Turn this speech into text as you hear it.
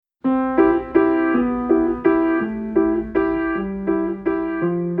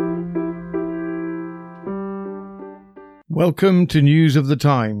Welcome to News of the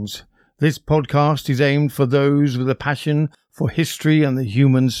Times. This podcast is aimed for those with a passion for history and the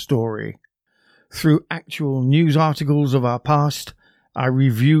human story. Through actual news articles of our past, I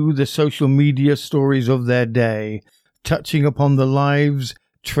review the social media stories of their day, touching upon the lives,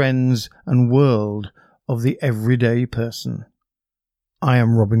 trends, and world of the everyday person. I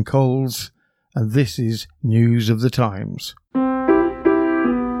am Robin Coles, and this is News of the Times.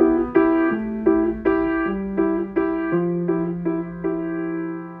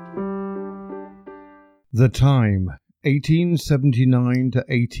 The Time, 1879 to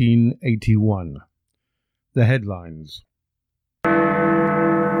 1881. The headlines.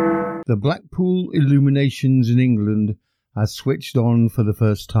 The Blackpool illuminations in England are switched on for the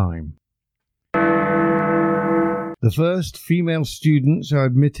first time. The first female students are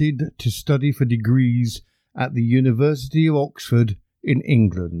admitted to study for degrees at the University of Oxford in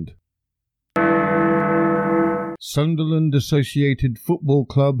England. Sunderland Associated Football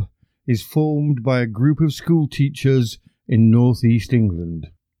Club is formed by a group of school teachers in northeast England.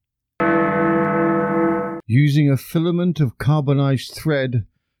 Using a filament of carbonized thread,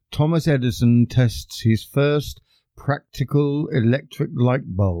 Thomas Edison tests his first practical electric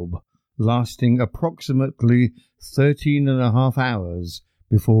light bulb, lasting approximately 13.5 hours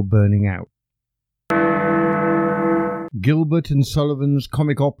before burning out. Gilbert and Sullivan's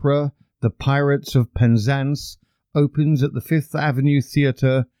comic opera, The Pirates of Penzance, opens at the Fifth Avenue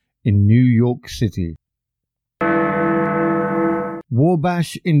Theatre in New York City.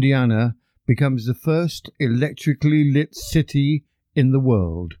 Wabash, Indiana becomes the first electrically lit city in the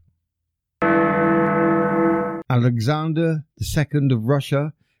world. Alexander II of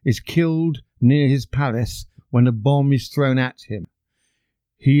Russia is killed near his palace when a bomb is thrown at him.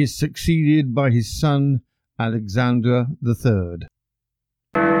 He is succeeded by his son, Alexander III.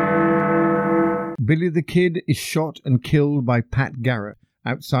 Billy the Kid is shot and killed by Pat Garrett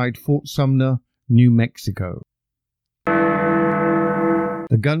outside Fort Sumner, New Mexico.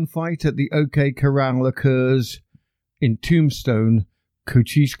 The gunfight at the OK Corral occurs in Tombstone,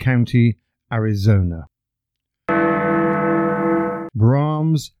 Cochise County, Arizona.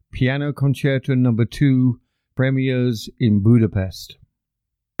 Brahms' Piano Concerto No. 2 premieres in Budapest.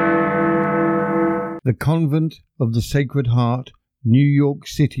 The Convent of the Sacred Heart, New York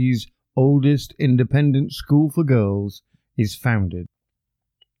City's oldest independent school for girls, is founded.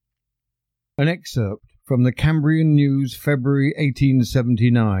 An excerpt from the Cambrian News, February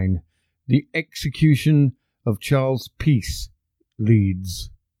 1879. The execution of Charles Peace,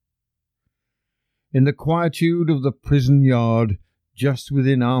 Leeds. In the quietude of the prison yard just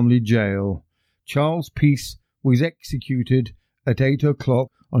within Armley Jail, Charles Peace was executed at 8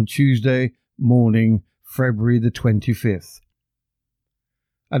 o'clock on Tuesday morning, February the 25th.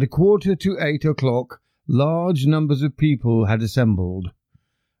 At 7:45, large numbers of people had assembled.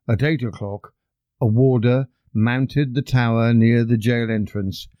 At 8 o'clock, a warder mounted the tower near the jail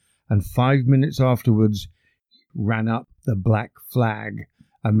entrance, and 5 minutes afterwards ran up the black flag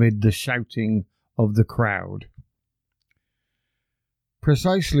amid the shouting of the crowd.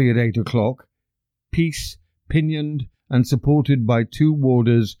 Precisely at 8 o'clock, Peace, pinioned and supported by 2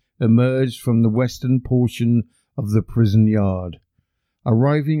 warders, emerged from the western portion of the prison yard.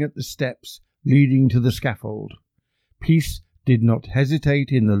 Arriving at the steps leading to the scaffold, Peace did not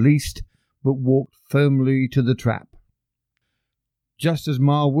hesitate in the least, but walked firmly to the trap. Just as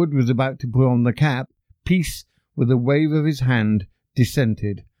Marwood was about to put on the cap, Peace, with a wave of his hand,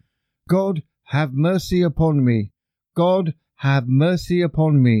 dissented. "God have mercy upon me! God have mercy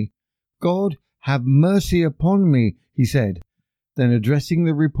upon me! God have mercy upon me!" he said. Then, addressing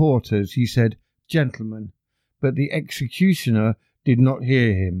the reporters, he said, "Gentlemen," but the executioner did not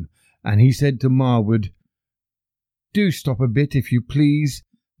hear him, and he said to Marwood, "Do stop a bit, if you please."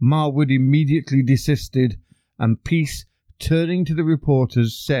 Marwood immediately desisted, and Peace, turning to the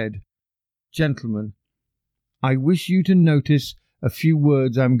reporters, said, "Gentlemen, I wish you to notice a few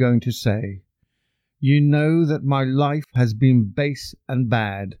words I'm going to say. You know that my life has been base and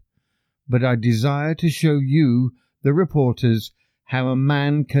bad, but I desire to show you, the reporters, how a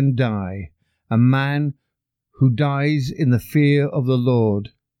man can die, a man who dies in the fear of the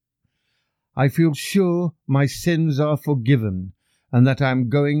Lord. I feel sure my sins are forgiven, and that I am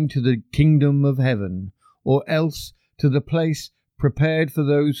going to the kingdom of heaven, or else to the place prepared for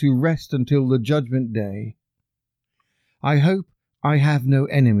those who rest until the judgment day. I hope I have no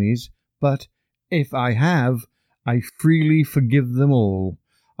enemies, but if I have, I freely forgive them all.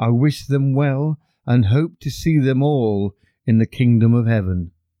 I wish them well, and hope to see them all in the kingdom of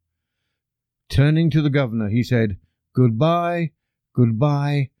heaven." Turning to the governor, he said, "Goodbye,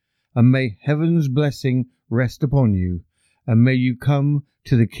 goodbye, and may heaven's blessing rest upon you, and may you come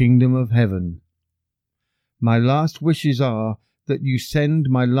to the kingdom of heaven. My last wishes are that you send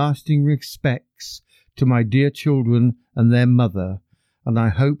my lasting respects to my dear children and their mother, and I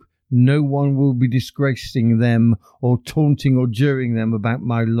hope no one will be disgracing them or taunting or jeering them about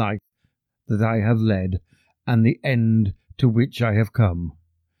my life that I have led and the end to which I have come.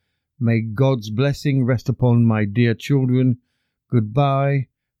 May God's blessing rest upon my dear children. Goodbye,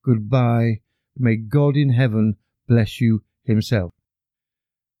 goodbye. May God in heaven bless you himself.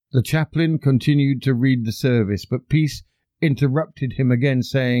 The chaplain continued to read the service, but Peace interrupted him again,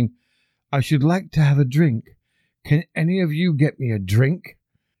 saying, I should like to have a drink. Can any of you get me a drink?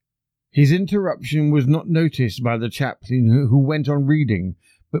 His interruption was not noticed by the chaplain, who went on reading,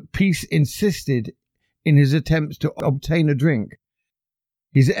 but Peace insisted in his attempts to obtain a drink.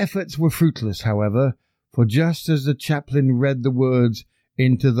 His efforts were fruitless, however, for just as the chaplain read the words,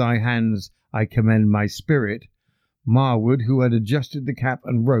 Into thy hands I commend my spirit, Marwood, who had adjusted the cap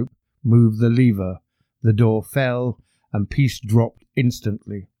and rope, moved the lever. The door fell, and Peace dropped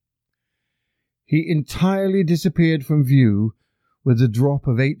instantly. He entirely disappeared from view with a drop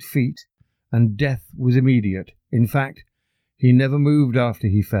of 8 feet, and death was immediate. In fact, he never moved after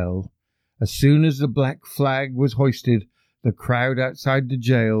he fell. As soon as the black flag was hoisted, the crowd outside the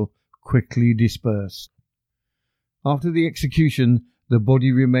jail quickly dispersed. After the execution, the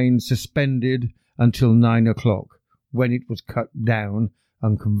body remained suspended until 9 o'clock, when it was cut down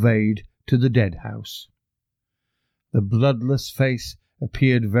and conveyed to the dead house. The bloodless face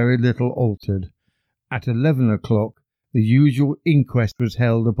appeared very little altered. At 11 o'clock, the usual inquest was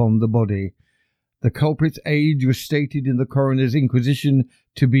held upon the body. The culprit's age was stated in the coroner's inquisition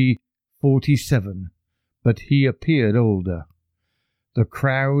to be 47, but he appeared older. The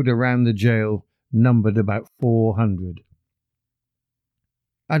crowd around the jail numbered about 400.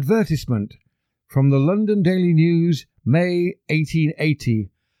 Advertisement from the London Daily News, May 1880.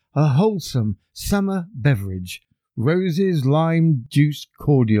 A wholesome summer beverage, Rose's Lime Juice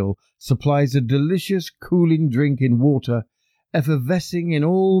Cordial, supplies a delicious cooling drink in water, effervescing in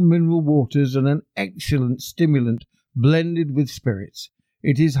all mineral waters, and an excellent stimulant blended with spirits.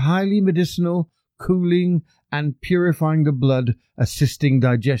 It is highly medicinal, cooling and purifying the blood, assisting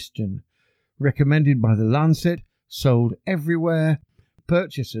digestion. Recommended by the Lancet, sold everywhere.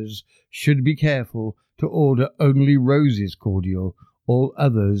 Purchasers should be careful to order only Rose's cordial, all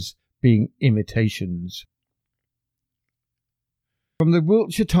others being imitations. From the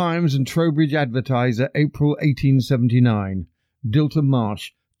Wiltshire Times and Trowbridge Advertiser, April 1879. Dilton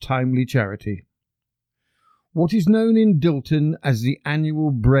Marsh, Timely Charity. What is known in Dilton as the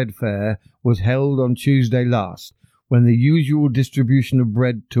annual bread fair was held on Tuesday last, when the usual distribution of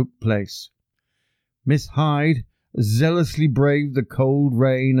bread took place. Miss Hyde zealously braved the cold,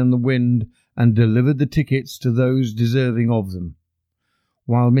 rain and the wind and delivered the tickets to those deserving of them,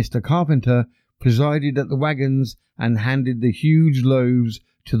 while Mr. Carpenter presided at the wagons and handed the huge loaves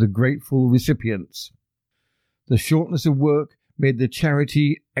to the grateful recipients. The shortness of work made the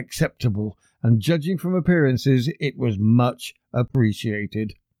charity acceptable, and judging from appearances, it was much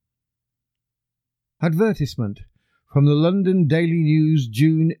appreciated. Advertisement from the London Daily News,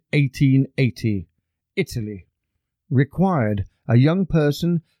 June 1880. Italy. Required a young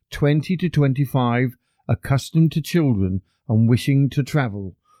person 20 to 25, accustomed to children and wishing to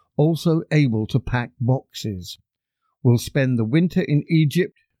travel, also able to pack boxes. Will spend the winter in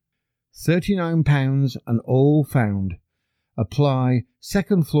Egypt. £39 and all found. Apply,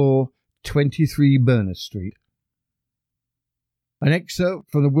 2nd floor, 23 Berners Street. An excerpt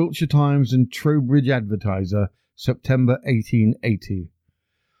from the Wiltshire Times and Trowbridge Advertiser, September 1880.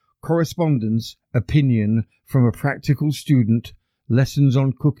 Correspondence, opinion from a practical student, lessons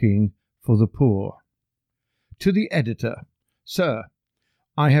on cooking for the poor. To the Editor. Sir,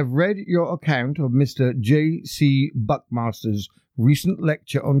 I have read your account of Mr. J. C. Buckmaster's recent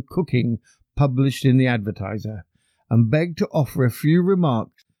lecture on cooking published in the Advertiser, and beg to offer a few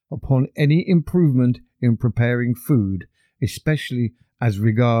remarks upon any improvement in preparing food, especially as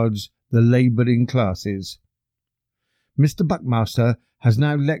regards the labouring classes. Mr. Buckmaster has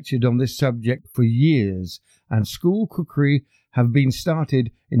now lectured on this subject for years, and school cookery have been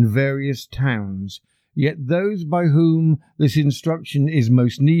started in various towns, yet those by whom this instruction is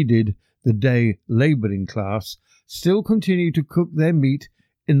most needed, the day labouring class, still continue to cook their meat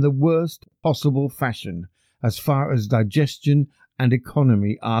in the worst possible fashion, as far as digestion and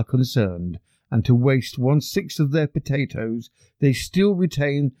economy are concerned, and to waste 1/6 of their potatoes, they still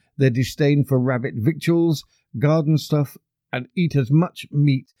retain their disdain for rabbit victuals, garden stuff, and eat as much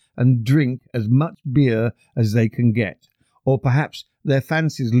meat and drink as much beer as they can get, or perhaps their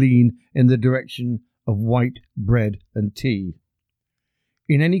fancies lean in the direction of white bread and tea.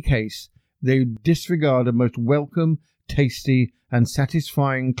 In any case, they disregard a most welcome, tasty, and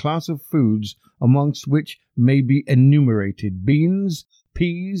satisfying class of foods, amongst which may be enumerated beans,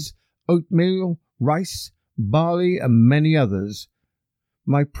 peas, oatmeal, rice, barley, and many others.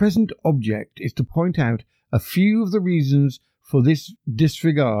 My present object is to point out a few of the reasons for this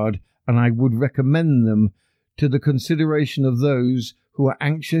disregard, and I would recommend them to the consideration of those who are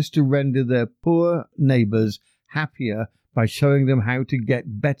anxious to render their poor neighbours happier by showing them how to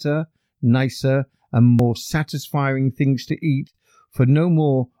get better, nicer, and more satisfying things to eat for no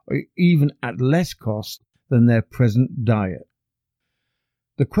more or even at less cost than their present diet.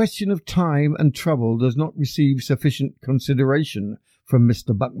 The question of time and trouble does not receive sufficient consideration from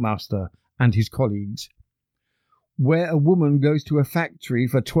Mr. Buckmaster and his colleagues. Where a woman goes to a factory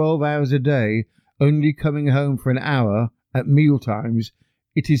for 12 hours a day, only coming home for an hour at meal times,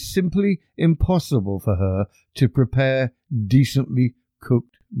 it is simply impossible for her to prepare decently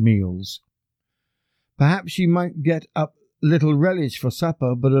cooked meals. Perhaps she might get up little relish for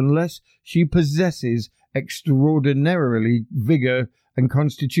supper, but unless she possesses extraordinarily vigour and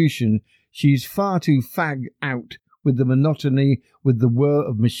constitution, she is far too fagged out with the monotony, with the whir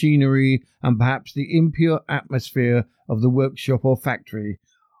of machinery, and perhaps the impure atmosphere of the workshop or factory,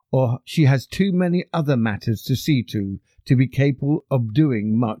 or she has too many other matters to see to be capable of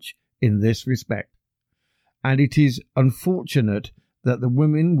doing much in this respect. And it is unfortunate that the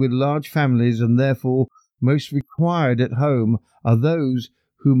women with large families, and therefore most required at home, are those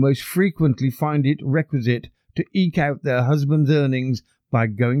who most frequently find it requisite to eke out their husbands' earnings by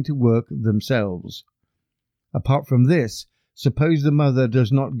going to work themselves. Apart from this, suppose the mother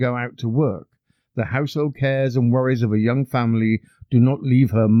does not go out to work, the household cares and worries of a young family do not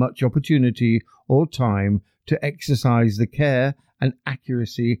leave her much opportunity or time to exercise the care and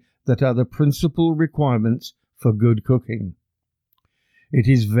accuracy that are the principal requirements for good cooking. It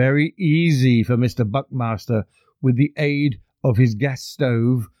is very easy for Mr. Buckmaster, with the aid of his gas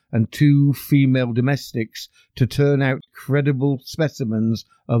stove and 2 female domestics, to turn out credible specimens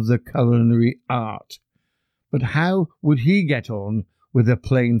of the culinary art. But how would he get on with a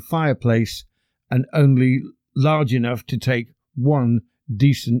plain fireplace and only large enough to take 1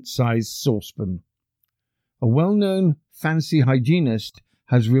 decent-sized saucepan? A well-known fancy hygienist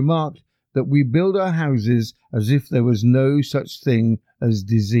has remarked that we build our houses as if there was no such thing as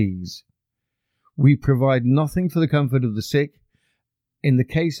disease. We provide nothing for the comfort of the sick. In the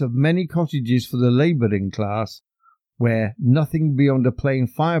case of many cottages for the labouring class, where nothing beyond a plain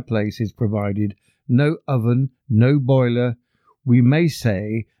fireplace is provided, no oven, no boiler, we may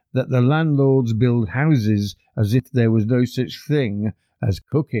say that the landlords build houses as if there was no such thing as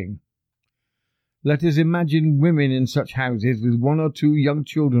cooking. Let us imagine women in such houses with 1 or 2 young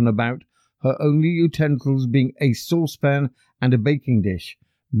children about, her only utensils being a saucepan and a baking dish.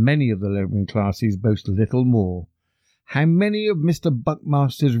 Many of the labouring classes boast little more. How many of Mr.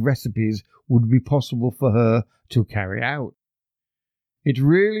 Buckmaster's recipes would be possible for her to carry out? It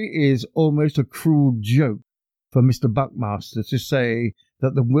really is almost a cruel joke for Mr. Buckmaster to say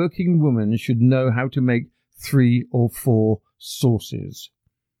that the working woman should know how to make 3 or 4 sauces.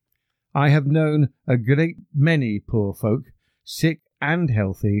 I have known a great many poor folk, sick and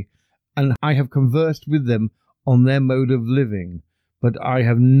healthy, and I have conversed with them on their mode of living, but I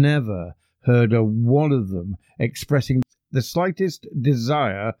have never heard of one of them expressing the slightest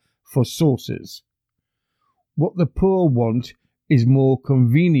desire for sauces. What the poor want is more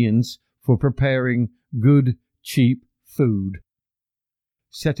convenience for preparing good, cheap food.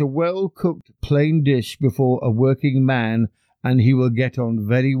 Set a well-cooked plain dish before a working man, and he will get on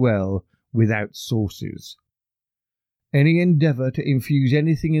very well without sauces. Any endeavour to infuse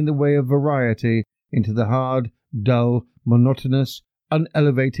anything in the way of variety into the hard, dull, monotonous,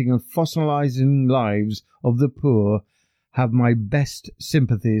 unelevating and fossilizing lives of the poor have my best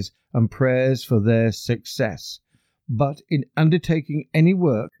sympathies and prayers for their success. But in undertaking any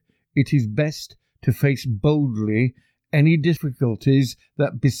work, it is best to face boldly any difficulties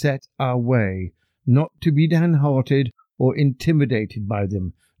that beset our way, not to be downhearted or intimidated by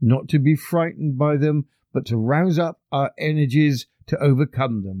them, not to be frightened by them, but to rouse up our energies to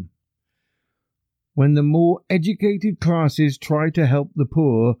overcome them. When the more educated classes try to help the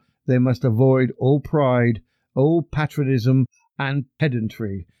poor, they must avoid all pride, all patriotism and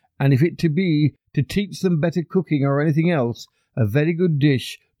pedantry, and if it be to teach them better cooking or anything else, a very good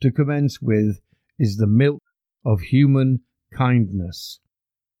dish to commence with is the milk of human kindness.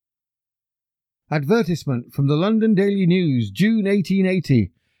 Advertisement from the London Daily News, June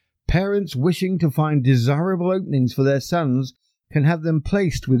 1880. Parents wishing to find desirable openings for their sons can have them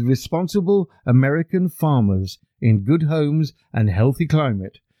placed with responsible American farmers in good homes and healthy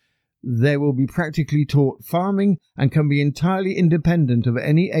climate. They will be practically taught farming and can be entirely independent of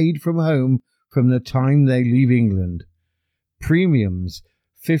any aid from home from the time they leave England. Premiums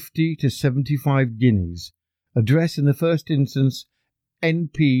 50 to 75 guineas. Address in the first instance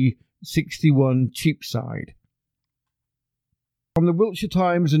NP 61 Cheapside. From the Wiltshire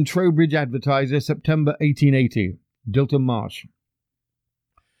Times and Trowbridge Advertiser, September 1880. Dilton Marsh.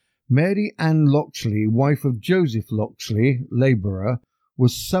 Mary Ann Loxley, wife of Joseph Loxley, labourer,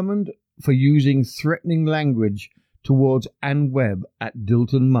 was summoned for using threatening language towards Anne Webb at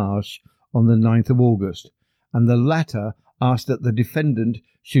Dilton Marsh on the 9th of August, and the latter asked that the defendant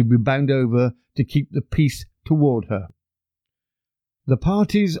should be bound over to keep the peace toward her. The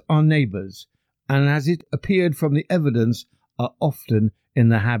parties are neighbours, and as it appeared from the evidence, are often in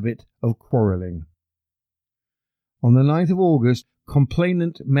the habit of quarrelling. On the 9th of August,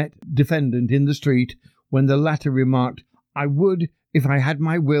 complainant met defendant in the street when the latter remarked, "I would, if I had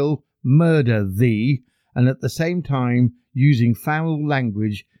my will, murder thee," and at the same time, using foul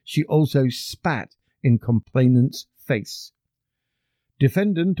language, she also spat in complainant's face.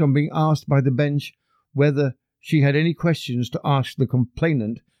 Defendant, on being asked by the bench whether she had any questions to ask the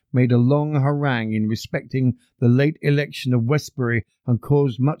complainant, made a long harangue in respecting the late election of Westbury and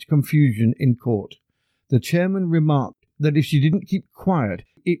caused much confusion in court. The chairman remarked that if she didn't keep quiet,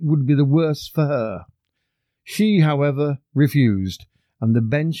 it would be the worse for her. She, however, refused, and the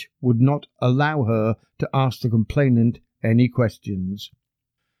bench would not allow her to ask the complainant any questions.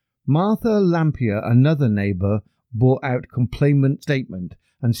 Martha Lampier, another neighbour, bore out complainant's statement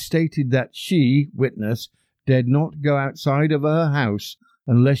and stated that she, witness, dared not go outside of her house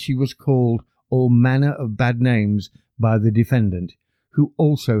unless she was called all manner of bad names by the defendant, who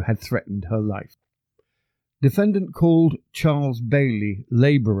also had threatened her life. Defendant called Charles Bailey,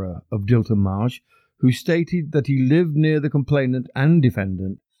 labourer of Dilton Marsh, who stated that he lived near the complainant and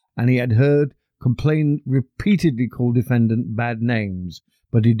defendant, and he had heard complainant repeatedly call defendant bad names,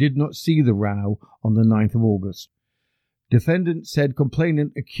 but he did not see the row on the 9th of August. Defendant said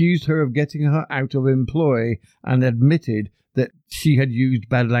complainant accused her of getting her out of employ and admitted that she had used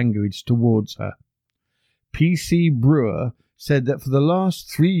bad language towards her. P.C. Brewer said that for the last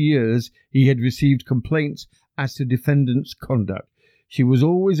 3 years he had received complaints as to defendant's conduct. She was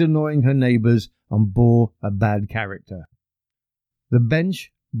always annoying her neighbours and bore a bad character. The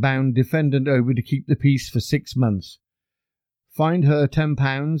bench bound defendant over to keep the peace for 6 months. Fined her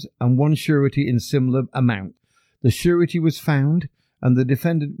 £10 and one surety in similar amount. The surety was found, and the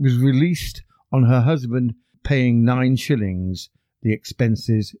defendant was released on her husband paying 9 shillings, the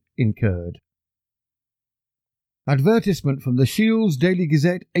expenses incurred. Advertisement from the Shields Daily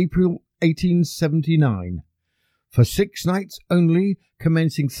Gazette, April 1879. For 6 nights only,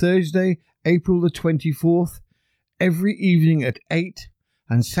 commencing Thursday, April the 24th, every evening at 8,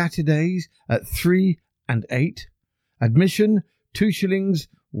 and Saturdays at 3 and 8. Admission 2 shillings,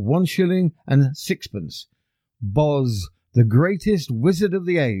 1 shilling and 6pence. Boz, the greatest wizard of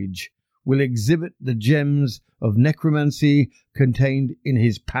the age, will exhibit the gems of necromancy contained in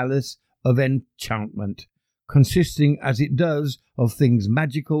his palace of enchantment, consisting as it does of things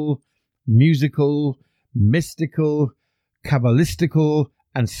magical, musical, mystical, cabalistical,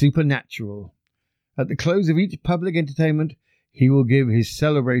 and supernatural. At the close of each public entertainment, he will give his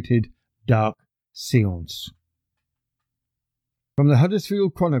celebrated dark seance. From the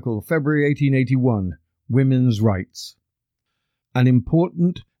Huddersfield Chronicle, February 1881, Women's Rights. An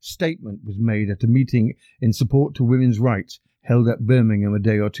important statement was made at a meeting in support to women's rights held at Birmingham a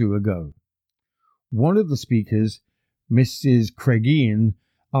day or two ago. One of the speakers, Mrs. Craigian,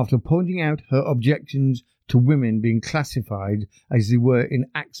 after pointing out her objections to women being classified as they were in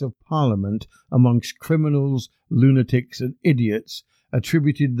Acts of Parliament amongst criminals, lunatics and idiots,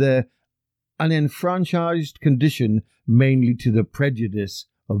 attributed their unenfranchised condition mainly to the prejudice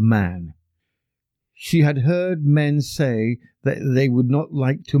of man. She had heard men say that they would not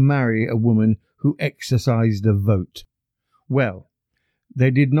like to marry a woman who exercised a vote. Well, they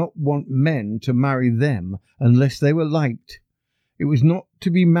did not want men to marry them unless they were liked. It was not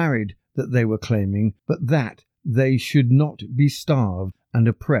to be married that they were claiming, but that they should not be starved and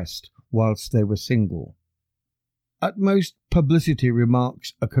oppressed whilst they were single. Utmost publicity,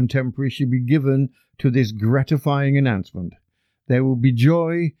 remarks a contemporary, should be given to this gratifying announcement. There will be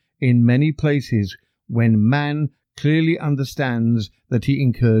joy in many places when man clearly understands that he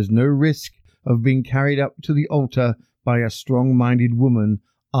incurs no risk of being carried up to the altar by a strong-minded woman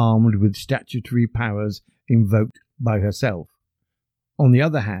armed with statutory powers invoked by herself. On the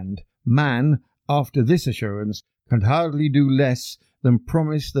other hand, man, after this assurance, can hardly do less than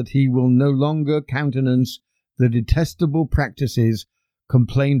promise that he will no longer countenance the detestable practices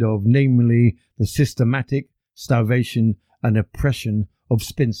complained of, namely the systematic starvation and oppression of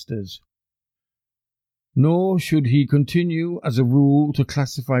spinsters. Nor should he continue as a rule to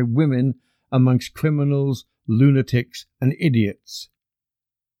classify women amongst criminals, lunatics, and idiots.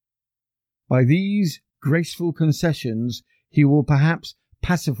 By these graceful concessions he will perhaps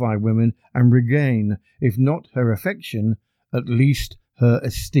pacify women and regain, if not her affection, at least her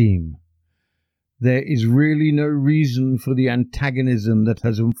esteem. There is really no reason for the antagonism that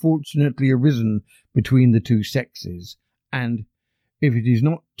has unfortunately arisen between the two sexes, and, if it is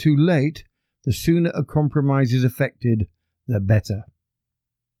not too late, the sooner a compromise is effected, the better.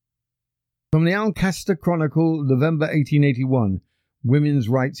 From the Alcester Chronicle, November 1881, Women's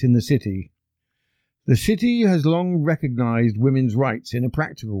Rights in the City. The city has long recognised women's rights in a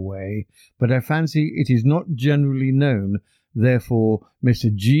practical way, but I fancy it is not generally known. Therefore,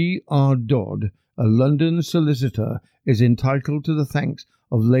 Mr. G. R. Dodd, a London solicitor, is entitled to the thanks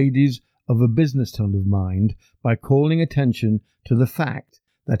of ladies of a business tone of mind by calling attention to the fact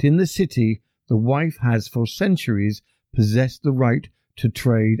that in the city the wife has for centuries possessed the right to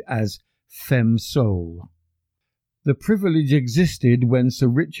trade as femme sole. The privilege existed when Sir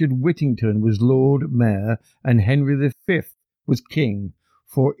Richard Whittington was Lord Mayor and Henry V was King,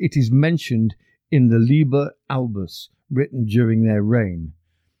 for it is mentioned in the Liber Albus, written during their reign.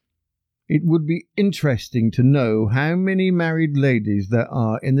 It would be interesting to know how many married ladies there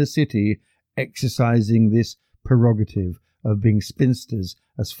are in the city exercising this prerogative of being spinsters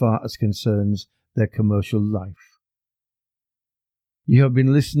as far as concerns their commercial life. You have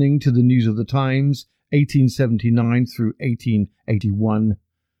been listening to the News of the Times, 1879 through 1881,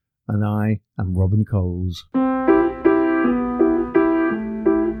 and I am Robin Coles.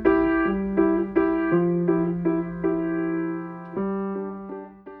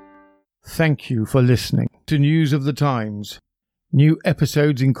 Thank you for listening to News of the Times. New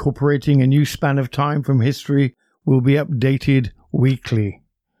episodes incorporating a new span of time from history will be updated weekly.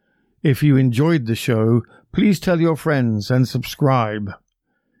 If you enjoyed the show, please tell your friends and subscribe.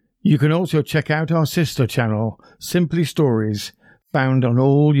 You can also check out our sister channel, Simply Stories, found on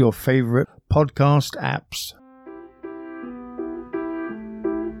all your favourite podcast apps.